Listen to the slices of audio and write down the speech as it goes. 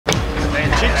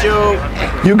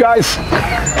You guys,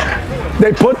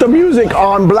 they put the music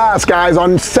on blast, guys,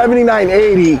 on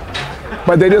 7980,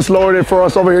 but they just lowered it for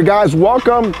us over here. Guys,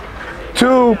 welcome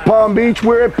to Palm Beach.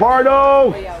 We're at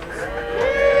Pardo.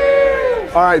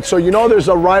 All right, so you know there's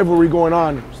a rivalry going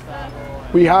on.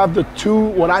 We have the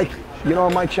two,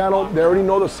 on my channel, they already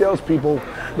know the salespeople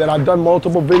that I've done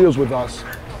multiple videos with us.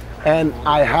 And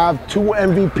I have two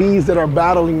MVPs that are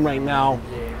battling right now.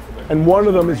 And one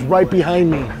of them is right behind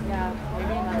me.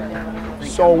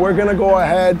 So we're gonna go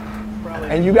ahead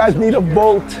and you guys need to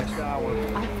vote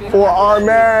for our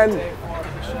man,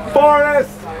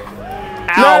 Forrest.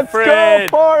 Alfred. Let's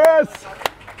go, Forrest.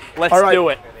 Let's do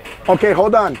it. Okay,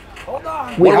 hold on.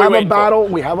 We have a battle.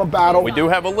 We have a battle. We do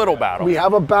have a little battle. We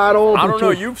have a battle. I don't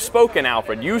know. You've spoken,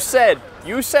 Alfred. You said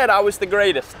I was the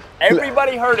greatest.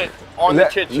 Everybody heard it on the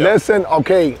Chit Show. Listen,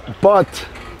 okay, but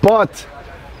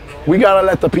we gotta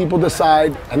let the people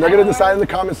decide, and they're gonna decide in the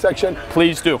comment section.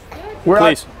 Please do.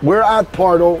 We're at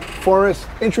Pardo. Forrest,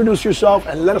 introduce yourself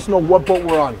and let us know what boat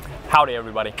we're on. Howdy,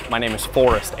 everybody. My name is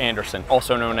Forrest Anderson,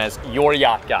 also known as Your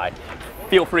Yacht Guy.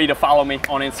 Feel free to follow me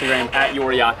on Instagram at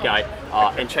Your Yacht Guy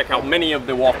and check out many of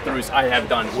the walkthroughs I have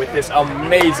done with this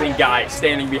amazing guy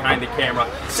standing behind the camera,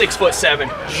 6'7",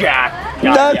 Jack.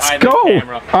 Let's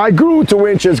go. I grew 2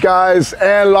 inches, guys,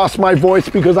 and lost my voice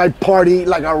because I party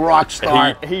like a rock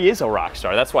star. He is a rock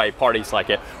star. That's why he parties like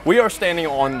it. We are standing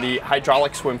on the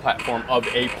hydraulic swim platform of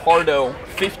a Pardo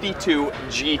 52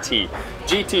 GT.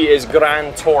 GT is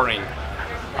Grand Touring.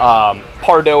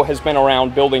 Pardo has been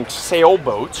around building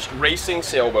sailboats, racing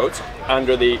sailboats,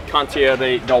 under the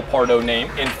Cantiere del Pardo name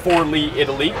in Forlì,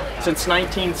 Italy, since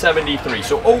 1973.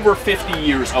 So over 50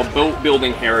 years of boat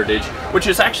building heritage, which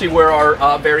is actually where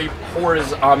our very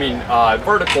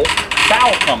vertical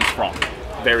bow comes from.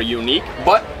 Very unique,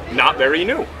 but not very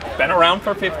new. Been around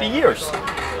for 50 years.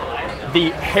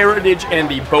 The heritage and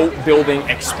the boat building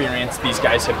experience these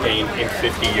guys have gained in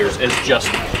 50 years is just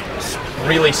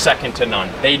really second to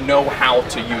none. They know how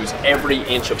to use every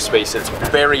inch of space. It's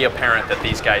very apparent that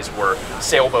these guys were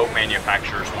sailboat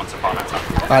manufacturers once upon a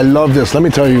time. I love this. Let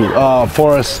me tell you,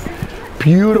 Forrest,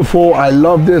 beautiful. I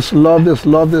love this, love this,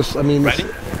 love this. I mean, ready?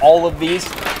 All of these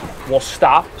will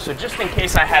stop. So just in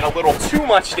case I had a little too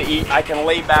much to eat, I can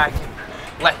lay back,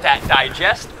 let that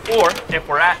digest. Or if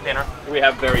we're at dinner, we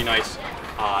have very nice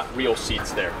real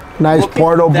seats there. Nice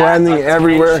Pardo branding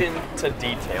everywhere. To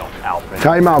detail, Alfred.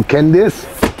 Time out. Can this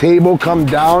table come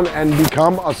down and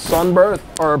become a sunberth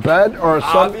or a bed or a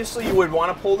sun? Obviously, you would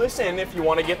want to pull this in if you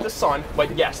want to get the sun.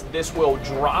 But yes, this will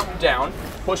drop down.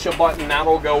 Push a button,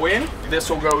 that'll go in. This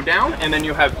will go down, and then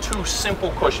you have 2 simple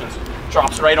cushions.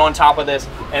 Drops right on top of this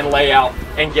and lay out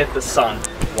and get the sun.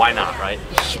 Why not, right?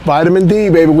 Vitamin D,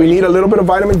 baby. We need a little bit of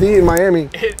vitamin D in Miami.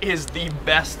 It is the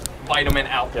best vitamin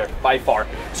out there by far.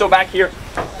 So back here,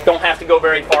 don't have to go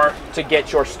very far to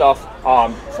get your stuff.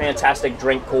 Fantastic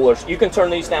drink coolers. You can turn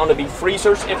these down to be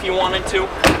freezers if you wanted to.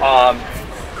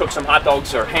 Cook some hot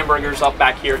dogs or hamburgers up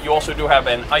back here. You also do have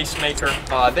an ice maker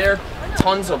there.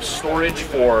 Tons of storage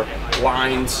for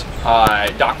lines,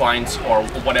 dock lines, or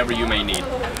whatever you may need.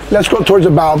 Let's go towards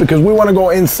the bow because we want to go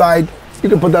inside. You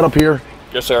can put that up here.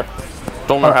 Yes, sir.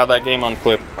 Don't know how that game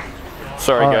unclipped.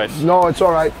 Sorry, guys. No, it's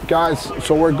all right, guys.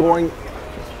 So we're going.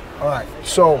 All right.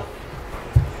 So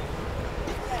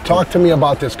talk to me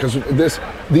about this because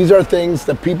these are things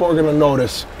that people are going to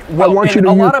notice. Well, a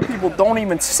lot of people don't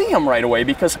even see them right away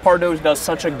because Pardo does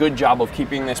such a good job of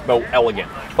keeping this boat elegant.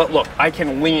 But look, I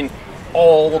can lean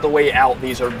all the way out.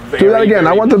 These are very, do that again.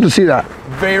 I want them to see that.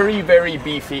 Very, very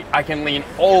beefy. I can lean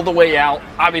all the way out.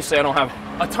 Obviously, I don't have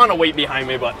a ton of weight behind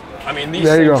me, but I mean, these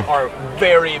things are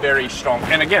very, very strong.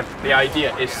 And again, the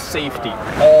idea is safety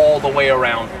all the way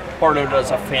around. Pardo does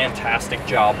a fantastic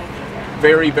job.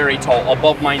 Very, very tall,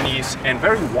 above my knees, and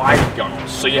very wide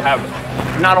gunnels. So you have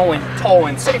not only tall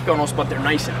and safe gunnels, but they're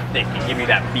nice and thick and give you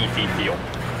that beefy feel.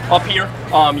 Up here,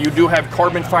 you do have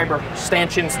carbon fiber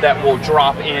stanchions that will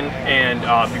drop in and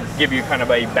give you kind of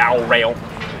a bow rail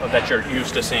that you're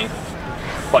used to seeing.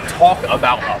 But talk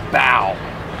about a bow.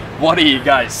 What do you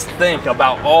guys think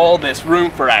about all this room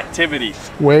for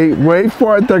activities? Wait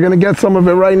for it. They're gonna get some of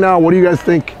it right now. What do you guys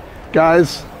think,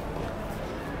 guys?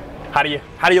 How do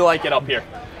you like it up here?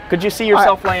 Could you see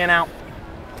yourself laying out?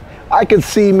 I could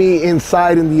see me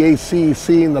inside in the AC,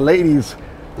 seeing the ladies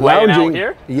lounging. Laying out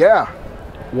here? Yeah.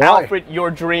 Why? Alfred,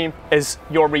 your dream is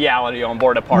your reality on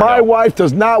board a Pardo. My wife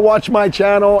does not watch my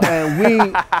channel, and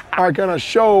we are gonna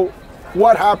show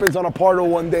what happens on a Pardo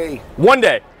one day. One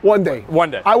day. One day.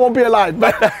 One day. I won't be alive.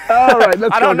 But all right,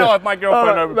 let's go. I don't know if my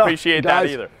girlfriend would appreciate that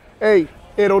either. Hey,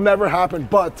 it'll never happen,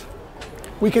 but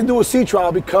we can do a sea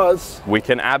trial because we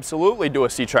can absolutely do a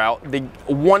sea trial. The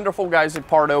wonderful guys at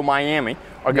Pardo Miami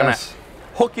are gonna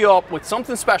hook you up with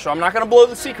something special. I'm not gonna blow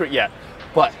the secret yet,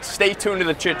 but stay tuned to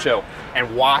the Chit Show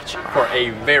and watch for a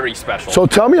very special. So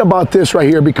tell me about this right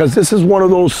here, because this is one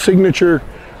of those signature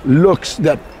looks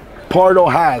that Pardo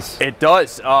has. It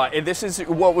does. This is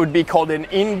what would be called an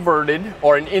inverted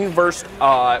or an inverse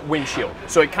windshield.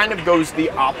 So it kind of goes the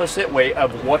opposite way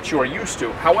of what you're used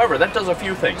to. However, that does a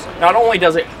few things. Not only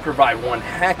does it provide one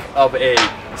heck of a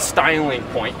styling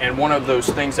point and one of those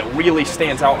things that really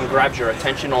stands out and grabs your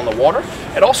attention on the water,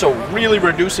 it also really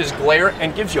reduces glare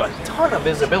and gives you a ton of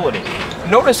visibility.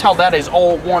 Notice how that is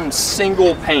all one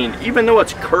single pane. Even though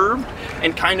it's curved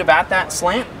and kind of at that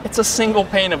slant, it's a single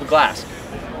pane of glass.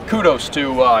 Kudos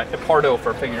to Pardo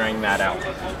for figuring that out.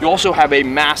 You also have a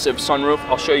massive sunroof.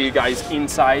 I'll show you guys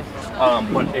inside,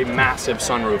 but a massive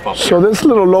sunroof up here. So this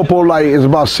little Lopo light is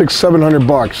about $600-700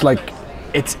 bucks. Like,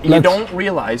 it's, you don't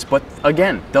realize, but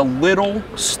again, the little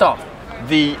stuff,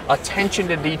 the attention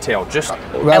to detail, just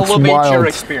elevates your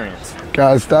experience.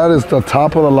 Guys, that is the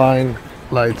top of the line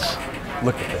lights.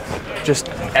 Look at this, just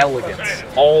elegance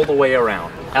all the way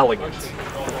around, elegance.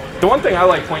 The one thing I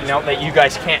like pointing out that you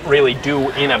guys can't really do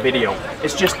in a video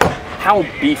is just how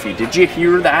beefy. Did you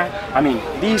hear that? I mean,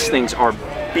 these things are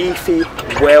beefy,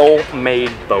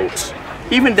 well-made boats.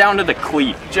 Even down to the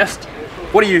cleat. Just,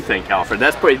 what do you think, Alfred?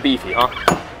 That's pretty beefy, huh?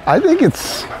 I think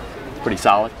it's pretty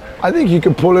solid. I think you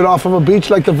could pull it off of a beach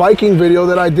like the Viking video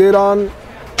that I did on,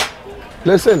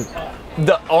 listen.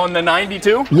 On the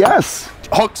 92? Yes.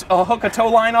 Hook a tow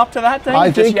line up to that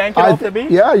thing? Just yank it off the beach?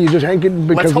 Yeah, you just yank it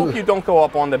because... Let's hope you don't go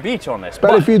up on the beach on this.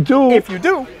 But if you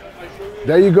do...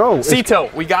 There you go. Sea tow,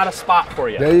 we got a spot for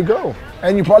you. There you go.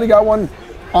 And you probably got one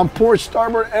on port,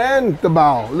 starboard, and the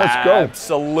bow. Let's go.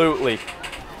 Absolutely.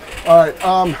 All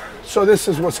right, so this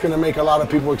is what's gonna make a lot of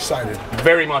people excited.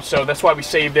 Very much so, that's why we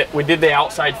saved it. We did the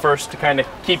outside first to kind of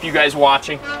keep you guys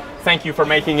watching. Thank you for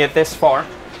making it this far.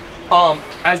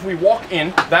 As we walk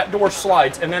in, that door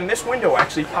slides, and then this window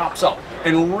actually pops up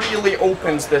and really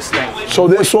opens this thing. So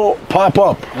this will pop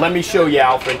up. Let me show you,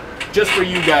 Alfred, just for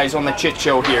you guys on the Chit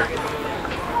Show here.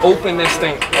 Open this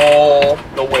thing all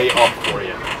the way up for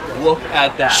you. Look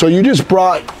at that. So you just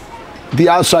brought the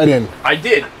outside in. I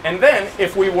did, and then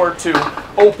if we were to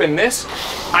open this,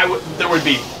 there would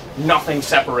be nothing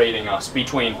separating us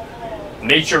between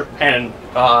nature and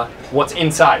what's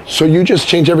inside. So you just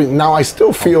change everything. Now I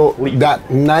still feel that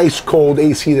nice cold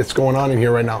AC that's going on in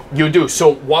here right now. You do.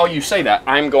 So while you say that,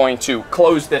 I'm going to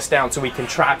close this down so we can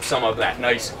trap some of that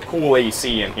nice cool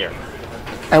AC in here.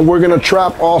 And we're gonna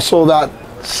trap also that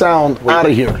sound out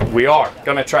of here. We are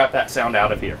gonna trap that sound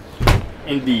out of here.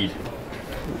 Indeed.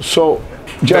 So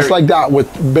just like that, with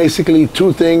basically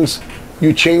two things,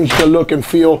 you change the look and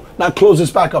feel. Now close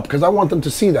this back up because I want them to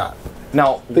see that.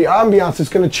 Now, the ambiance is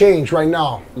going to change right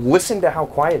now. Listen to how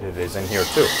quiet it is in here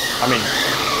too. I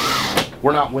mean,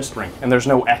 we're not whispering and there's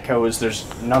no echoes. There's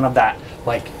none of that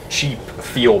like cheap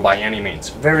feel by any means.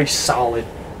 Very solid,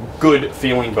 good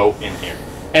feeling boat in here.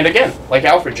 And again, like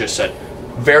Alfred just said,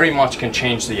 very much can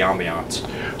change the ambiance.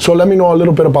 So let me know a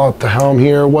little bit about the helm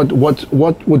here. What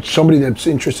would somebody that's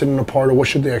interested in a Pardo, what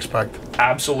should they expect?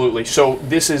 Absolutely. So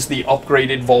this is the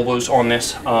upgraded Volvos on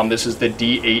this. This is the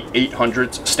D8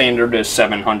 800s. Standard is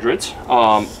 700s.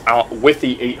 With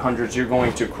the 800s, you're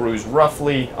going to cruise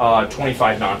roughly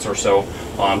 25 knots or so,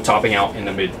 topping out in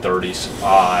the mid 30s.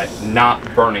 Not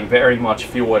burning very much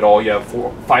fuel at all. You have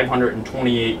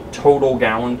 528 total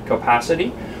gallon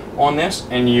capacity on this,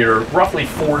 and you're roughly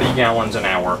 40 gallons an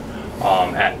hour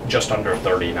at just under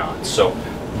 30 knots. So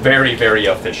very, very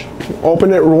efficient.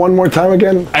 Open it one more time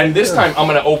again. And this time I'm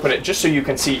going to open it just so you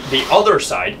can see the other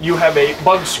side. You have a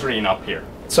bug screen up here.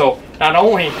 So not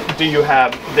only do you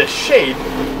have this shade,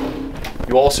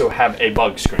 you also have a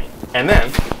bug screen. And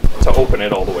then to open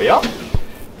it all the way up,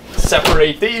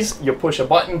 separate these, you push a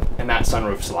button, and that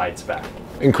sunroof slides back.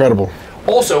 Incredible.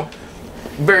 Also,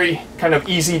 very kind of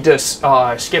easy to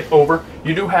skip over.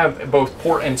 You do have both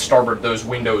port and starboard, those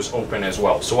windows open as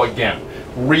well. So again,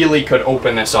 really could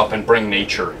open this up and bring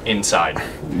nature inside.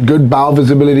 Good bow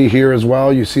visibility here as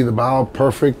well. You see the bow,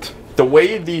 perfect. The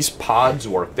way these pods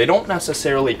work, they don't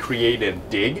necessarily create a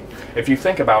dig. If you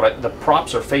think about it, the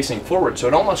props are facing forward, so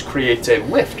it almost creates a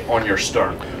lift on your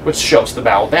stern, which shoves the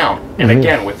bow down. And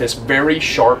again, with this very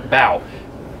sharp bow,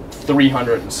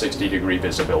 360-degree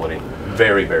visibility.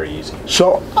 Very, very easy.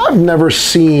 So I've never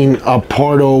seen a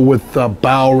Pardo with a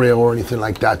bow rail or anything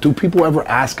like that. Do people ever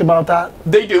ask about that?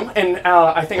 They do, and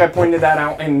I think I pointed that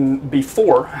out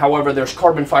before. However, there's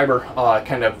carbon fiber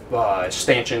kind of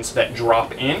stanchions that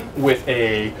drop in with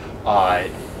a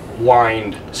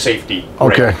lined safety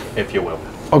rail, if you will.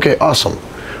 Okay, awesome.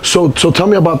 So tell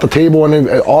me about the table, and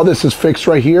all this is fixed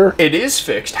right here? It is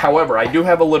fixed. However, I do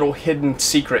have a little hidden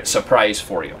secret surprise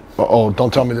for you. Uh-oh,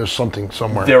 don't tell me there's something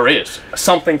somewhere. There is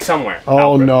something somewhere. Oh,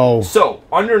 Alfred. no. So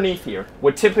underneath here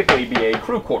would typically be a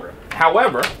crew quarter.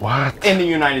 However, what? In the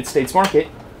United States market,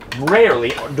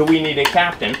 rarely do we need a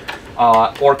captain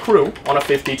or crew on a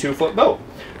 52-foot boat.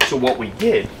 So what we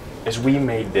did is we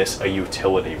made this a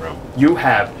utility room. You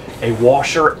have a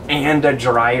washer and a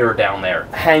dryer down there,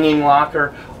 hanging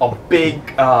locker, a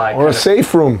big or a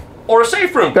safe room. Or a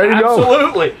safe room. There you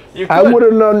Absolutely. go. You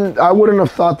could. I wouldn't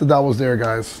have thought that was there,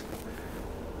 guys.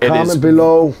 Comment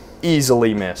below.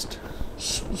 Easily missed.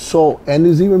 So, and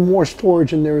there's even more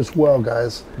storage in there as well,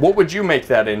 guys. What would you make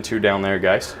that into down there,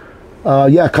 guys?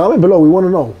 Yeah, comment below. We want to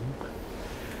know.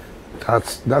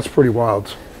 That's pretty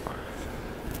wild.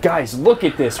 Guys, look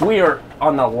at this. We are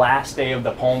on the last day of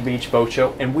the Palm Beach Boat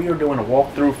Show, and we are doing a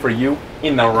walkthrough for you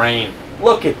in the rain.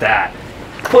 Look at that.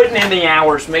 Putting in the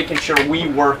hours, making sure we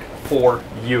work for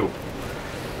you.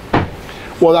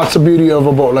 Well, that's the beauty of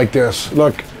a boat like this.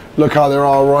 Look how they're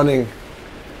all running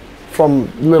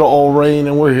from little old rain,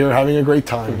 and we're here having a great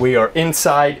time. We are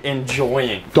inside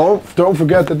enjoying. Don't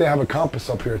forget that they have a compass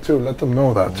up here too. Let them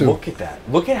know that too. Look at that.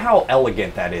 Look at how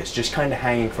elegant that is, just kind of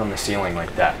hanging from the ceiling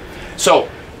like that. So,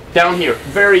 down here,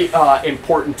 very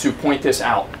important to point this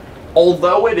out.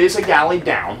 Although it is a galley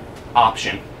down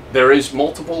option, there is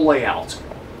multiple layouts.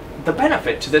 The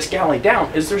benefit to this galley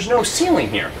down is there's no ceiling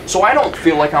here. So I don't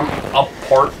feel like I'm a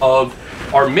part of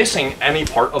or missing any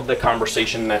part of the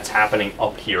conversation that's happening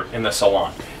up here in the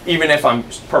salon. Even if I'm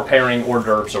preparing hors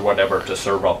d'oeuvres or whatever to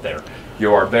serve up there,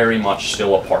 you are very much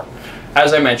still a part.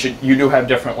 As I mentioned, you do have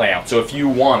different layouts. So if you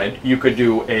wanted, you could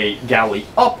do a galley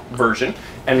up version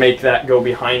and make that go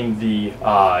behind the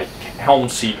helm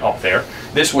seat up there.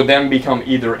 This would then become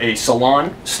either a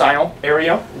salon style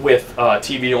area with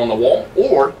TV on the wall,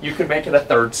 or you could make it a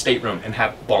third stateroom and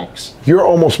have bunks. You're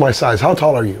almost my size. How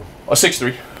tall are you? A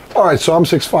 6'3". All right, so I'm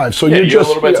 6'5". So yeah, you're just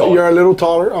a little bit taller. You're a little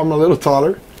taller. I'm a little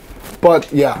taller.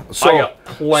 But yeah, so I got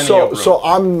plenty of room.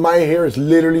 So my hair is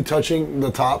literally touching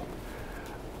the top.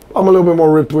 I'm a little bit more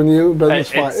ripped than you, but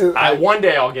it's fine. One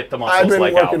day I'll get the muscles I've been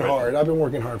like working Alfred. hard. I've been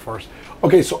working hard for us.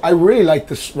 Okay, so I really like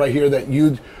this right here, that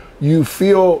you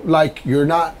feel like you're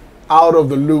not out of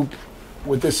the loop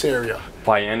with this area.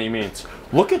 By any means.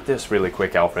 Look at this really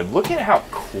quick, Alfred. Look at how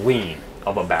clean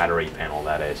of a battery panel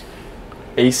that is.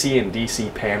 AC and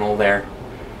DC panel there.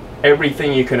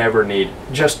 Everything you can ever need.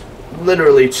 Just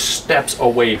literally steps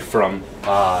away from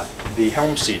the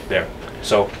helm seat there.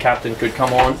 So captain could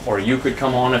come on, or you could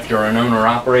come on if you're an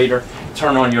owner-operator.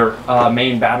 Turn on your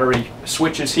main battery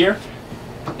switches here,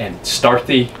 and start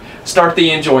the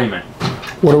enjoyment.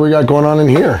 What do we got going on in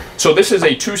here? So this is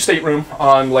a 2-stateroom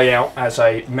layout, as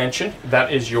I mentioned.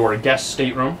 That is your guest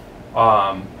stateroom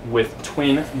with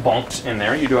twin bunks in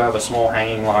there. You do have a small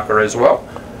hanging locker as well,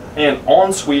 and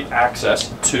ensuite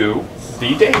access to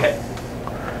the day head.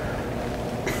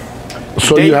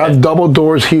 So you have double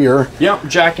doors here. Yep,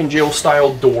 Jack and Jill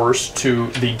style doors to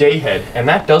the day head, and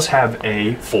that does have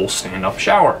a full stand-up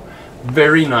shower.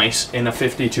 Very nice in a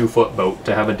 52-foot boat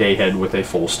to have a day head with a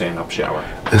full stand-up shower.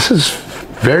 This is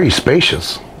very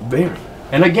spacious. Very.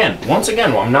 And again, once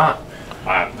again, I'm not,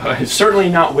 certainly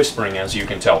not whispering, as you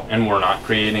can tell, and we're not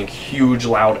creating huge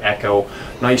loud echo.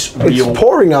 Nice real. It's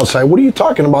pouring outside. What are you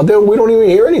talking about? We don't even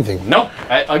hear anything. No,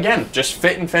 again, just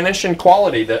fit and finish and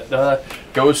quality that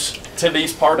goes to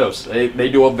these Pardos. They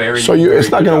do a very. So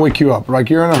it's not going to wake you up. Like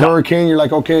you're in a hurricane, you're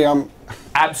like, okay, I'm.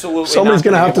 Absolutely. Somebody's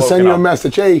going to have to send you a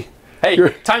message. Hey,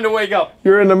 time to wake up.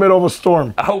 You're in the middle of a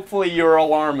storm. Hopefully your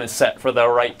alarm is set for the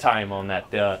right time on that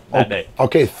day.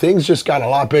 Okay, things just got a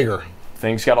lot bigger.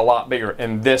 Things got a lot bigger,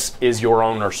 and this is your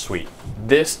owner's suite.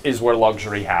 This is where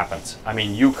luxury happens. I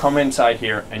mean, you come inside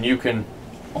here and you can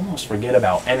almost forget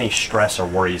about any stress or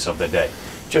worries of the day.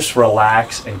 Just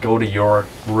relax and go to your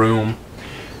room.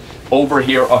 Over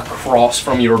here across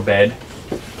from your bed,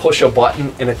 push a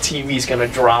button and a TV's gonna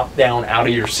drop down out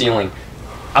of your ceiling.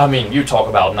 I mean, you talk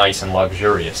about nice and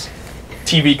luxurious.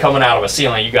 TV coming out of a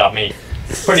ceiling, you got me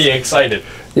pretty excited.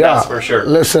 Yeah, that's for sure.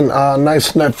 Listen,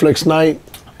 nice Netflix night.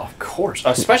 Of course,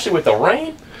 especially with the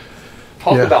rain.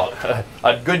 Talk about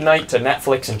a good night to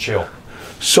Netflix and chill.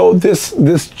 So this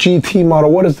GT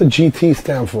model, what does the GT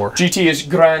stand for? GT is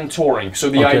Grand Touring.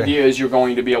 So the idea is you're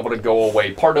going to be able to go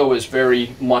away. Pardo is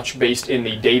very much based in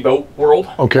the day boat world.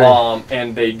 Okay.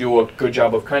 And they do a good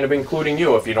job of kind of including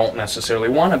you if you don't necessarily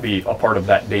want to be a part of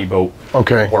that day boat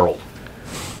world.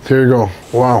 There you go.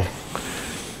 Wow.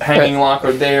 Hanging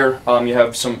locker there. You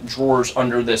have some drawers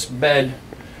under this bed.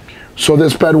 So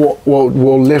this bed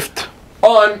will lift?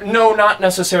 No, not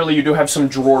necessarily. You do have some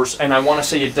drawers, and I want to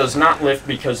say it does not lift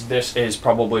because this is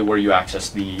probably where you access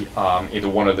the either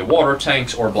one of the water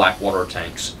tanks or black water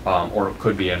tanks, or it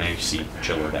could be an AC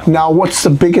chiller down. Now, what's the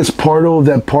biggest Pardo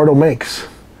that Pardo makes?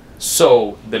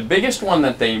 So the biggest one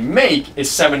that they make is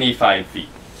 75 feet.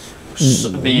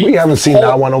 So we haven't seen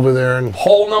that one over there.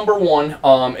 Hull number one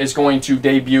is going to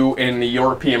debut in the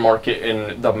European market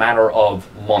in the matter of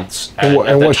months. And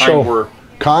what show?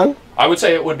 Cannes? I would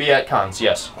say it would be at Cannes,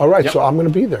 yes. All right, so I'm going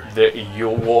to be there. You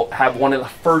will have one of the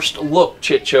first look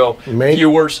Chit Show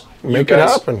viewers. Make it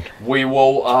happen. We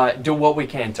will do what we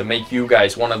can to make you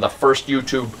guys one of the first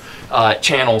YouTube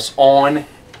channels on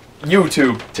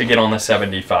YouTube to get on the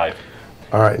 75.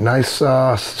 All right, nice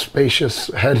spacious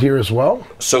head here as well.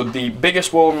 So the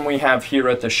biggest one we have here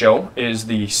at the show is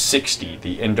the 60,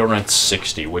 the Endurance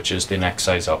 60, which is the next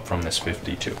size up from this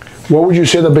 52. What would you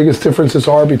say the biggest differences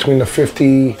are between the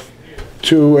 52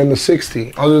 and the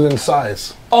 60, other than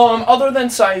size? Other than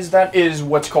size, that is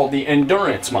what's called the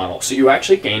Endurance model. So you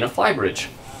actually gain a flybridge.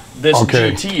 This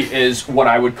GT is what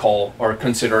I would call or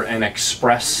consider an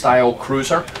express style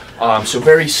cruiser. So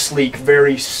very sleek,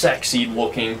 very sexy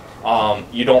looking.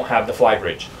 You don't have the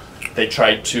flybridge. They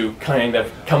tried to kind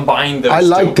of combine those. I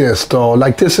like this though.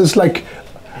 Like this is like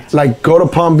go to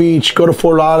Palm Beach, go to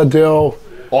Fort Lauderdale.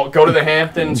 Or go to the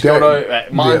Hamptons, go to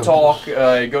Montauk,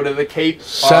 go to the Cape.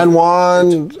 San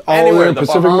Juan, all the way in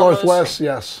Pacific Northwest,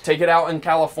 yes. Take it out in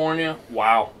California.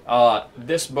 Wow.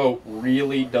 This boat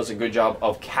really does a good job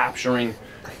of capturing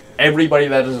everybody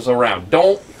that is around.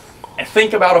 Don't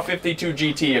think about a 52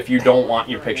 GT if you don't want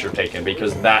your picture taken,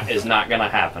 because that is not going to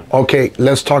happen. Okay,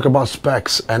 let's talk about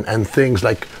specs and things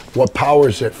like what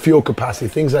powers it, fuel capacity,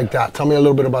 things like that. Tell me a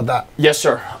little bit about that. Yes,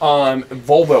 sir.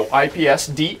 Volvo IPS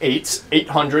D8s,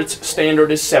 800s,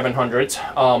 standard is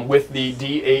 700s. With the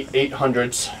D8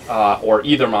 800s, or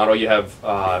either model, you have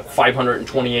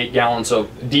 528 gallons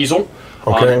of diesel.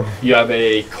 Okay. You have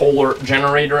a Kohler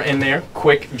generator in there,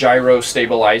 quick gyro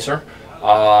stabilizer.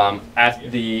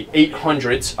 At the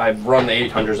 800s, I've run the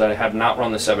 800s, I have not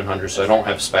run the 700s, so I don't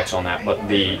have specs on that, but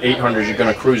the 800s, you're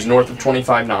going to cruise north of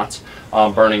 25 knots,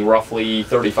 burning roughly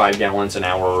 35 gallons an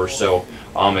hour or so.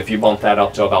 If you bump that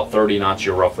up to about 30 knots,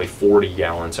 you're roughly 40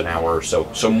 gallons an hour or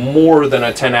so. So more than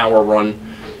a 10-hour run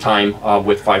time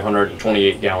with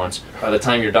 528 gallons. By the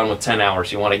time you're done with 10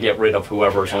 hours, you want to get rid of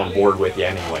whoever's on board with you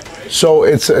anyway. So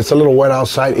it's a little wet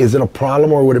outside. Is it a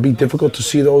problem, or would it be difficult to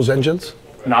see those engines?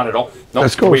 Not at all. Nope.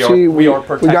 Let's go see. We are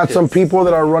protected. We got some people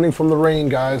that are running from the rain,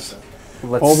 guys.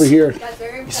 Over here.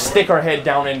 Stick our head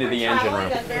down into the engine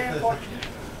room.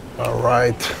 All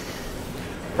right.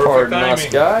 Pardon us,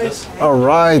 guys. All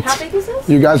right. How big is this?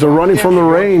 You guys are running from the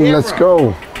rain. Let's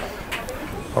go.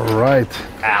 All right.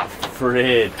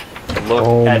 Alfred,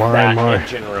 look at that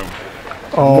engine room.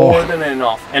 More than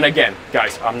enough. And again,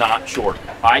 guys, I'm not short.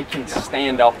 I can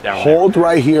stand up down there. Hold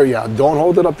right here, yeah. Don't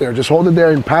hold it up there. Just hold it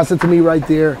there and pass it to me right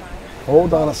there.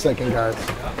 Hold on a second, guys.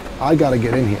 I gotta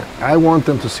get in here. I want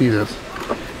them to see this.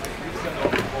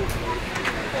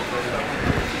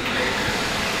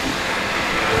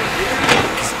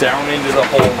 It's down into the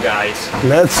hole, guys.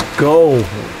 Let's go.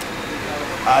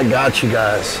 I got you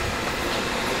guys.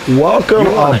 Welcome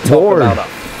aboard. Talk about a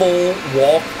full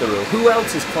walkthrough. Who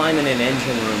else is climbing in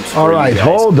engine rooms? All right,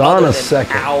 hold on a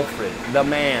second. Alfred, the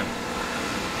man.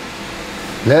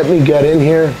 Let me get in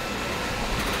here.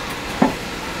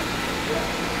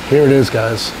 Here it is,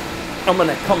 guys. I'm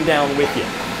gonna come down with you.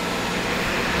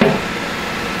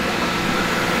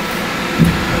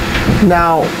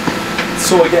 Now,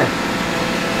 so again,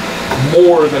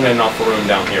 more than enough room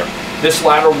down here. This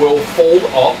ladder will fold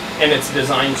up, and it's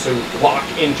designed to lock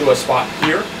into a spot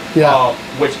here,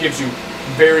 which gives you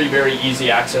very, very easy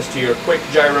access to your quick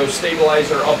gyro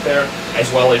stabilizer up there, as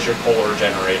well as your Kohler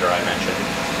generator I mentioned.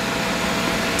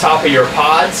 Top of your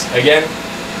pods, again,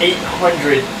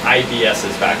 800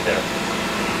 IBSs back there.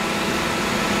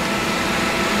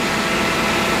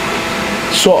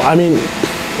 so I mean,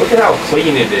 look at how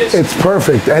clean it is. It's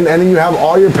perfect, and then you have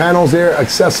all your panels there,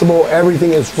 accessible.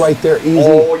 Everything is right there, easy.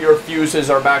 All your fuses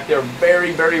are back there,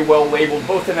 very, very well labeled,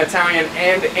 both in Italian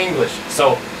and English.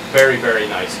 So very, very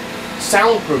nice.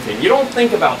 Soundproofing. You don't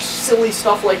think about silly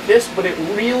stuff like this, but it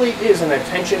really is an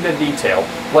attention to detail,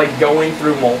 like going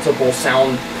through multiple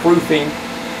soundproofing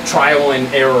trial and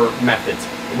error methods.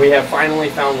 We have finally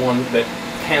found one that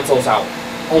cancels out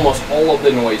almost all of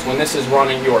the noise. When this is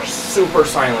running, you are super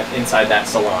silent inside that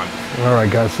salon. All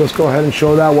right, guys, let's go ahead and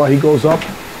show that while he goes up.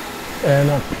 And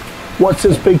what's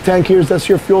this big tank here? Is that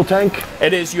your fuel tank?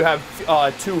 It is. You have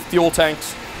two fuel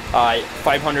tanks,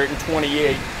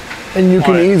 528 And you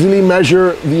can easily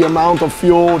measure the amount of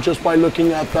fuel just by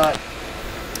looking at that.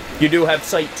 You do have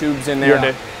sight tubes in there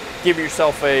to give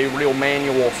yourself a real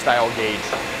manual style gauge.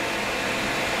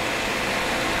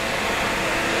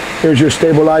 Here's your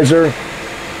stabilizer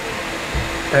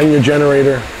and your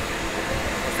generator.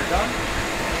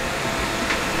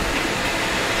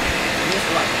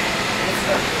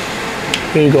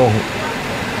 Here you go.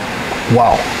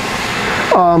 Wow.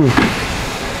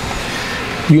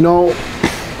 You know,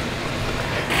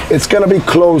 it's gonna be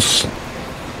close.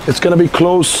 It's gonna be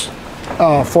close,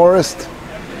 Forrest.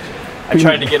 I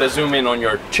tried to get a zoom in on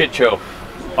your Chit show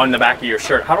on the back of your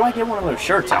shirt. How do I get one of those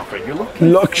shirts, Alfred? You're looking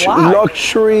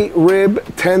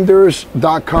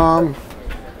LuxuryRibTenders.com.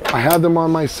 I have them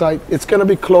on my site. It's gonna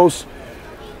be close.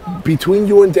 Between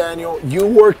you and Daniel, you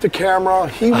work the camera,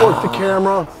 he worked the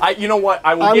camera. You know what?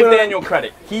 I will give Daniel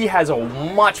credit. He has a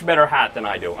much better hat than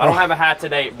I do. I don't have a hat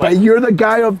today, but you're the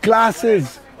guy of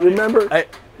glasses. Remember?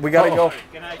 We gotta go.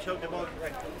 Can I show them all?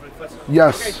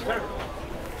 Yes.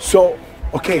 So,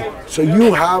 okay, so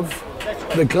you have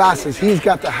the glasses. He's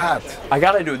got the hat. I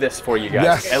gotta do this for you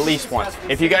guys at least once.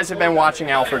 If you guys have been watching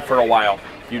Alfred for a while,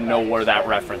 you know where that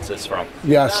reference is from.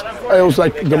 Yes, it was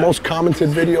like the most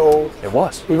commented video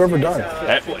we've ever done.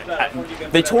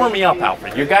 They tore me up,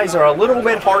 Alfred. You guys are a little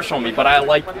bit harsh on me, but I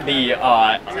like the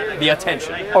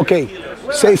attention. Okay,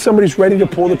 say somebody's ready to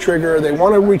pull the trigger. They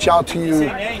want to reach out to you.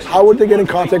 How would they get in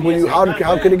contact with you?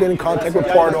 How could they get in contact with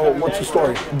Pardo? What's the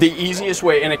story? The easiest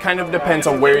way, and it kind of depends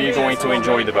on where you're going to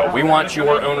enjoy the boat. We want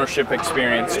your ownership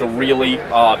experience to really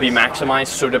be maximized.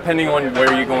 So depending on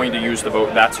where you're going to use the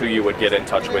boat, that's who you would get in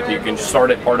touch with. You can start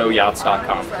at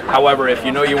pardoyachts.com. However, if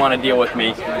you know you want to deal with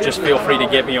me, just feel free to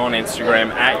get me on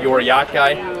Instagram at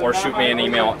YourYachtGuy or shoot me an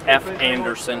email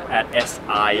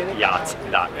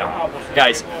fanderson@siyachts.com.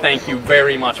 Guys, thank you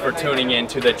very much for tuning in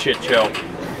to the Chit Show.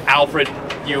 Alfred,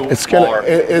 you are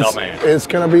the man. It's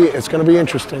gonna be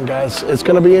interesting, guys. It's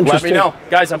gonna be interesting. Let me know,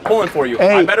 guys. I'm pulling for you.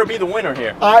 Hey, I better be the winner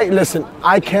here. Listen.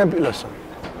 I've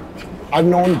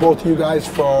known both of you guys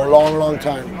for a long, long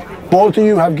time. Both of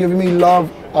you have given me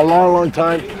love a long, long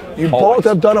time. You both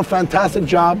have done a fantastic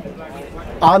job.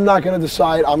 I'm not gonna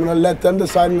decide. I'm gonna let them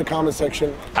decide in the comment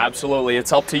section. Absolutely,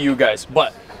 it's up to you guys.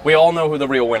 But we all know who the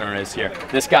real winner is here.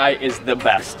 This guy is the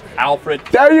best. Alfred.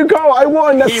 There you go. I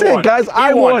won. That's it, guys.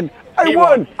 I won. I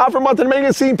won. Alfred Montaner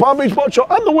Magazine, Palm Beach Boat Show.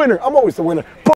 I'm the winner. I'm always the winner.